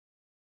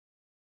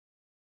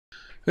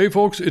Hey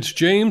folks, it's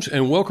James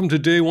and welcome to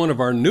day one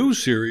of our new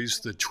series,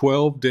 the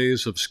 12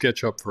 Days of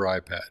SketchUp for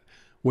iPad.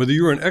 Whether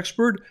you're an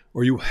expert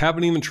or you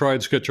haven't even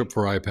tried SketchUp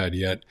for iPad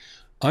yet,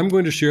 I'm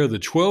going to share the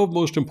 12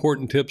 most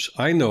important tips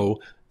I know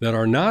that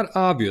are not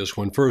obvious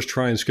when first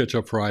trying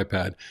SketchUp for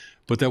iPad,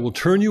 but that will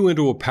turn you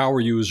into a power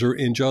user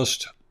in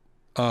just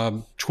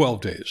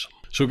 12 days.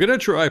 So get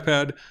out your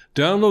iPad,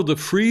 download the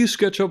free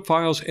SketchUp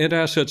files and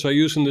assets I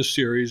use in this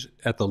series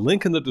at the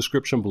link in the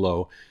description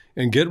below,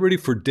 and get ready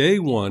for day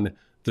one.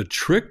 The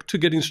trick to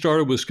getting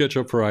started with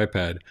SketchUp for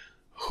iPad.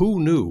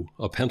 Who knew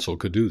a pencil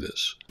could do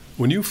this?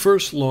 When you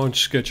first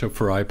launch SketchUp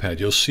for iPad,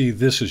 you'll see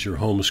this as your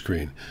home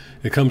screen.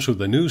 It comes with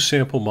a new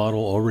sample model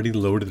already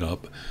loaded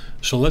up.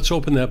 So let's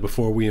open that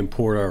before we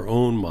import our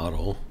own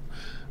model.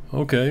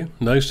 Okay,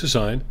 nice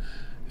design,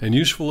 and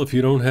useful if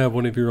you don't have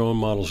one of your own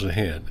models at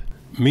hand.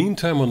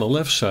 Meantime, on the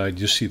left side,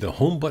 you see the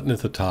home button at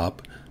the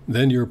top,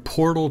 then your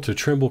portal to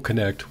Trimble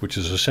Connect, which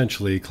is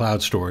essentially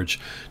cloud storage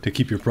to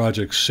keep your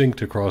project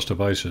synced across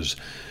devices.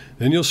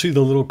 Then you'll see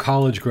the little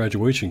college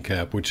graduation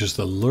cap, which is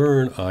the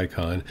Learn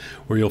icon,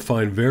 where you'll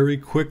find very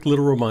quick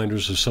little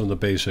reminders of some of the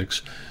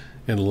basics.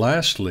 And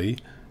lastly,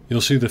 you'll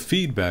see the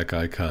feedback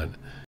icon.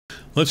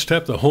 Let's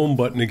tap the home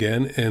button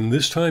again, and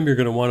this time you're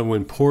going to want to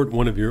import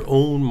one of your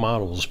own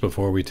models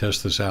before we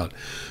test this out.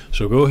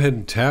 So go ahead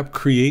and tap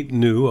Create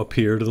New up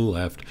here to the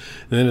left,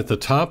 and then at the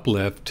top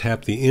left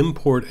tap the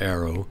Import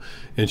arrow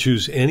and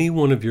choose any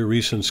one of your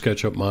recent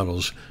SketchUp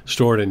models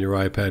stored in your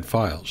iPad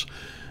files.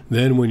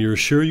 Then when you're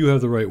sure you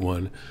have the right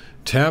one,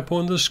 tap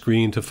on the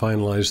screen to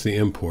finalize the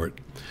import.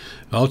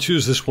 I'll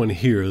choose this one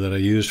here that I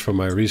used from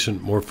my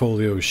recent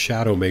Morpholio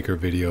Shadow Maker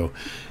video.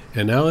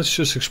 And now let's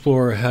just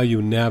explore how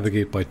you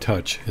navigate by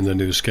touch in the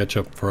new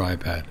SketchUp for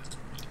iPad.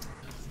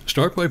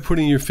 Start by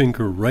putting your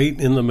finger right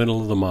in the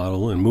middle of the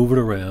model and move it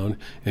around,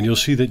 and you'll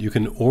see that you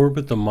can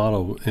orbit the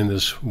model in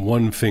this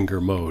one finger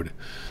mode.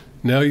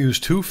 Now use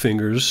two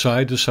fingers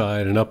side to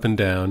side and up and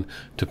down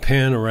to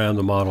pan around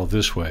the model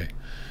this way.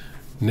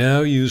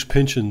 Now use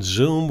pinch and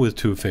zoom with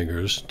two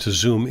fingers to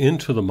zoom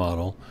into the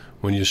model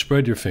when you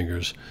spread your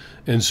fingers,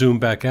 and zoom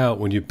back out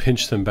when you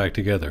pinch them back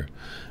together.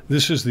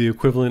 This is the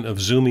equivalent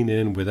of zooming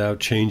in without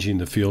changing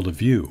the field of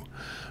view.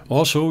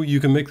 Also, you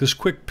can make this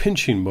quick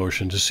pinching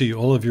motion to see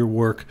all of your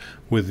work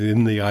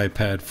within the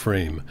iPad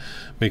frame,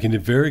 making it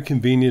very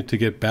convenient to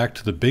get back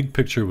to the big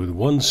picture with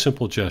one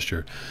simple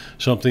gesture,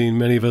 something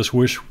many of us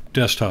wish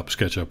desktop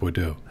SketchUp would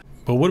do.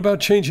 But what about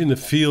changing the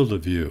field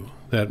of view,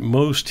 that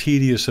most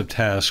tedious of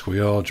tasks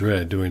we all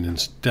dread doing in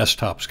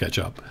desktop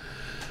SketchUp?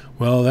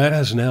 Well, that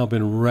has now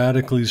been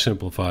radically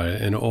simplified,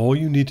 and all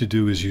you need to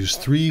do is use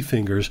three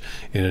fingers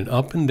in an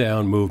up and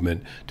down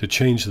movement to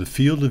change the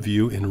field of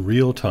view in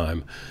real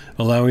time,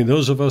 allowing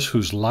those of us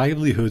whose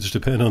livelihoods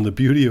depend on the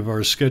beauty of our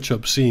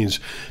SketchUp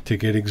scenes to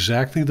get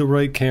exactly the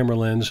right camera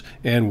lens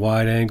and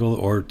wide angle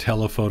or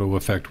telephoto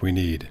effect we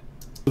need.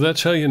 So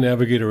that's how you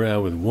navigate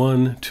around with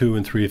 1, 2,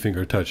 and 3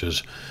 finger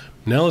touches.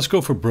 Now let's go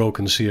for broke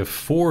and see if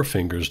 4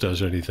 fingers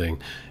does anything.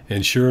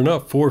 And sure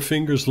enough, 4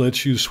 fingers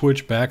lets you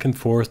switch back and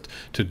forth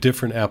to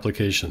different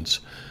applications.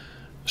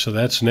 So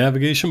that's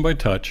navigation by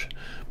touch.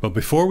 But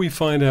before we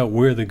find out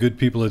where the good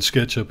people at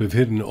SketchUp have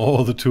hidden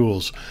all the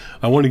tools,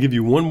 I want to give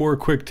you one more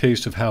quick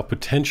taste of how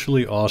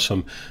potentially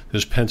awesome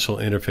this pencil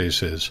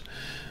interface is.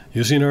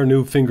 Using our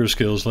new finger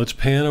skills, let's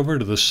pan over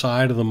to the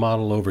side of the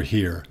model over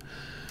here.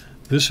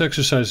 This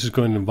exercise is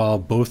going to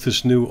involve both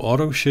this new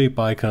auto shape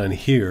icon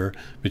here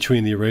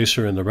between the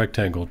eraser and the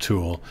rectangle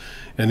tool,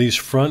 and these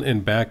front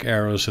and back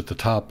arrows at the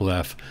top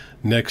left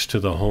next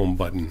to the home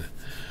button.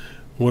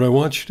 What I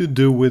want you to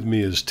do with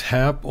me is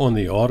tap on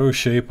the auto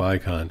shape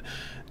icon,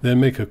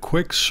 then make a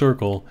quick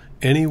circle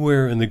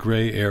anywhere in the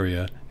gray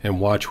area and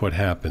watch what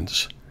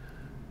happens.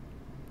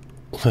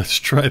 Let's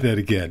try that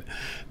again.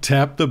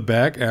 Tap the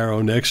back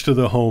arrow next to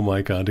the home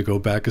icon to go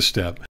back a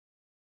step.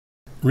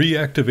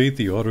 Reactivate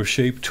the Auto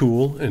Shape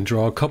tool and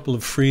draw a couple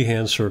of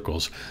freehand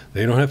circles.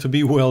 They don't have to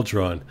be well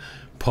drawn,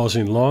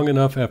 pausing long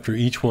enough after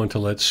each one to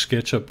let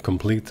SketchUp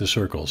complete the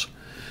circles.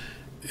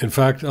 In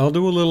fact, I'll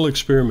do a little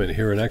experiment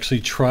here and actually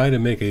try to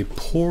make a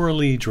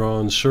poorly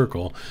drawn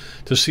circle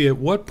to see at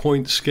what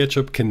point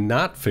SketchUp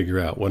cannot figure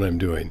out what I'm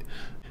doing.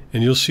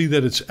 And you'll see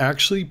that it's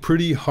actually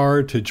pretty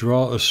hard to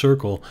draw a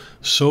circle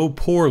so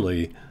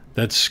poorly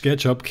that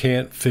SketchUp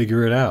can't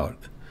figure it out.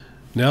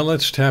 Now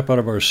let's tap out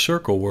of our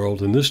circle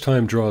world and this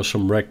time draw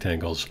some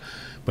rectangles.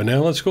 But now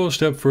let's go a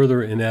step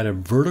further and add a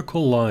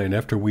vertical line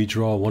after we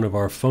draw one of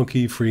our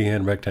funky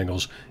freehand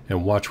rectangles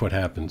and watch what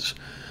happens.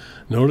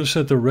 Notice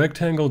that the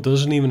rectangle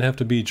doesn't even have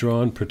to be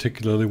drawn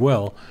particularly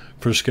well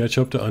for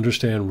SketchUp to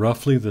understand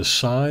roughly the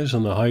size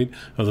and the height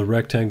of the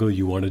rectangle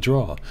you want to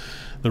draw.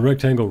 The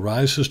rectangle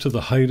rises to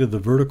the height of the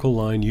vertical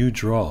line you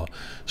draw.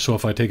 So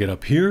if I take it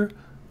up here,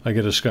 I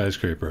get a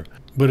skyscraper.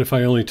 But if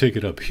I only take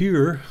it up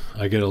here,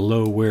 I get a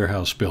low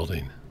warehouse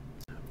building.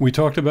 We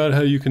talked about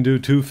how you can do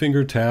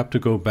 2-finger tap to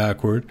go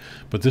backward,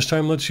 but this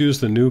time let's use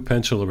the new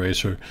pencil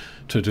eraser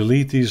to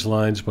delete these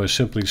lines by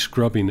simply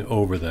scrubbing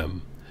over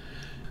them.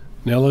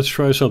 Now let's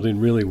try something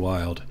really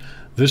wild.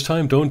 This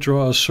time, don't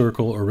draw a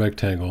circle or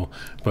rectangle,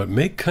 but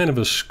make kind of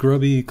a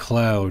scrubby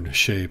cloud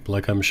shape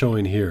like I'm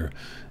showing here,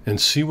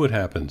 and see what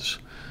happens.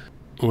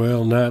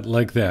 Well, not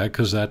like that,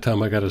 because that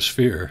time I got a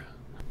sphere.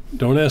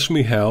 Don't ask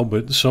me how,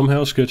 but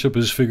somehow SketchUp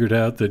has figured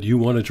out that you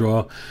want to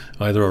draw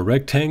either a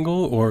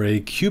rectangle or a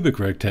cubic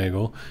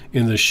rectangle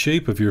in the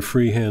shape of your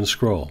freehand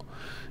scroll.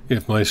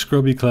 If my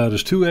scrubby cloud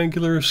is too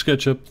angular,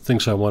 SketchUp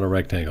thinks I want a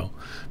rectangle.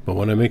 But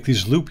when I make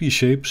these loopy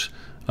shapes,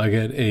 I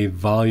get a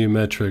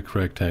volumetric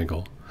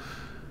rectangle.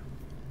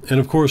 And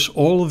of course,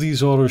 all of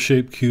these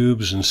auto-shaped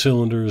cubes and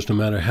cylinders, no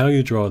matter how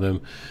you draw them,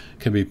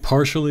 can be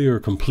partially or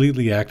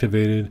completely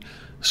activated,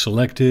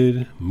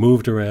 selected,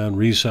 moved around,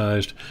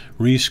 resized,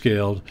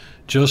 rescaled,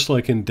 just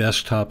like in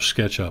desktop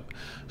SketchUp.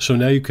 So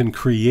now you can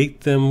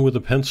create them with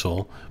a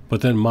pencil,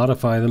 but then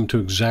modify them to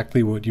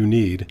exactly what you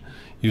need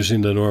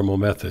using the normal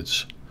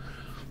methods.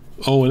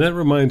 Oh, and that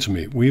reminds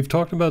me, we've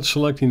talked about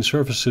selecting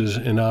surfaces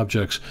and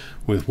objects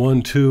with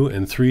 1, 2,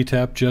 and 3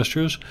 tap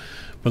gestures,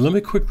 but let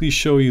me quickly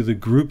show you the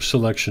group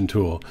selection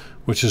tool,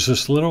 which is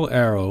this little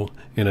arrow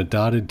in a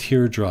dotted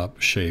teardrop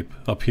shape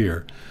up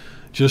here.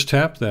 Just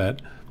tap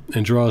that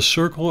and draw a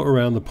circle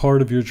around the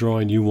part of your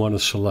drawing you want to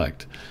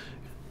select.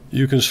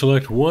 You can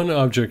select one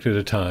object at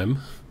a time,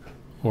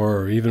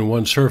 or even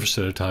one surface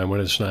at a time when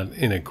it's not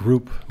in a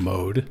group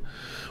mode.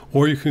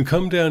 Or you can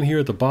come down here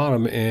at the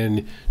bottom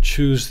and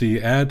choose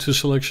the Add to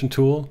Selection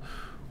tool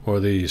or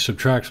the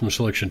Subtract from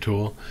Selection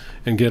tool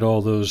and get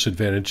all those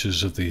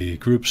advantages of the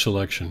group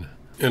selection.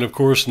 And of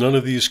course, none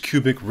of these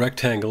cubic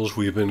rectangles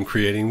we've been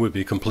creating would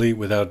be complete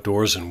without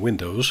doors and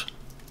windows.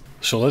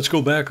 So let's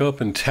go back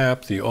up and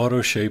tap the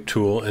Auto Shape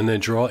tool and then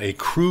draw a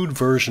crude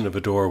version of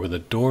a door with a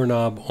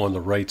doorknob on the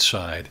right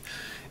side.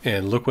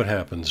 And look what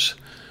happens.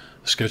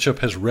 SketchUp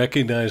has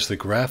recognized the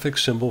graphic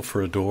symbol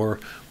for a door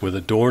with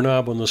a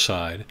doorknob on the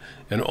side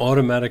and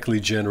automatically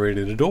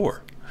generated a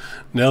door.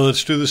 Now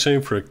let's do the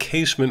same for a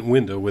casement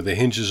window with the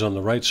hinges on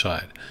the right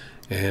side.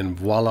 And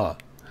voila,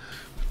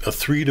 a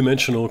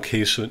three-dimensional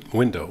casement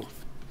window.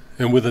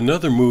 And with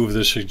another move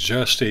that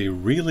suggests a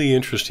really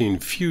interesting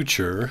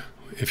future,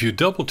 if you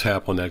double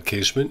tap on that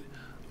casement,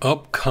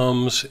 up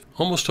comes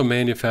almost a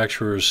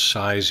manufacturer's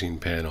sizing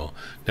panel.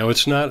 Now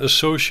it's not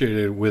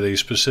associated with a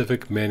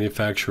specific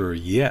manufacturer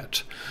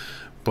yet,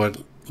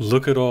 but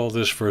look at all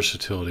this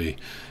versatility.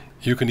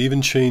 You can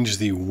even change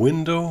the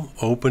window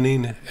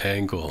opening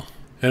angle.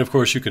 And of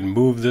course you can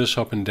move this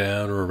up and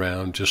down or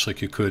around just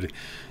like you could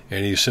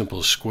any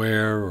simple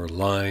square or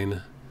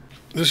line.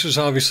 This is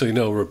obviously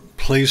no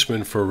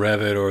replacement for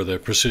Revit or the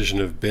precision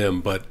of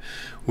BIM, but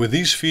with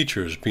these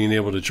features, being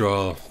able to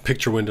draw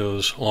picture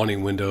windows,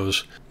 awning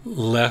windows,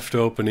 left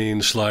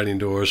opening sliding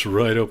doors,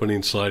 right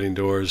opening sliding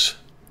doors,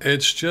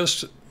 it's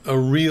just a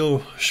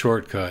real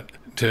shortcut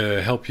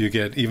to help you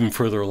get even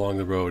further along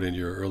the road in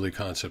your early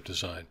concept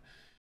design.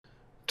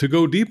 To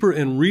go deeper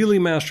and really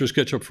master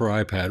SketchUp for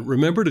iPad,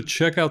 remember to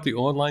check out the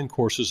online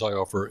courses I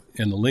offer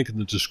and the link in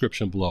the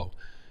description below.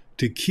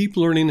 To keep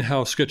learning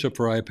how SketchUp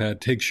for iPad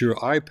takes your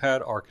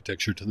iPad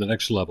architecture to the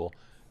next level,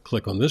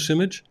 click on this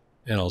image,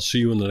 and I'll see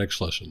you in the next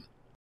lesson.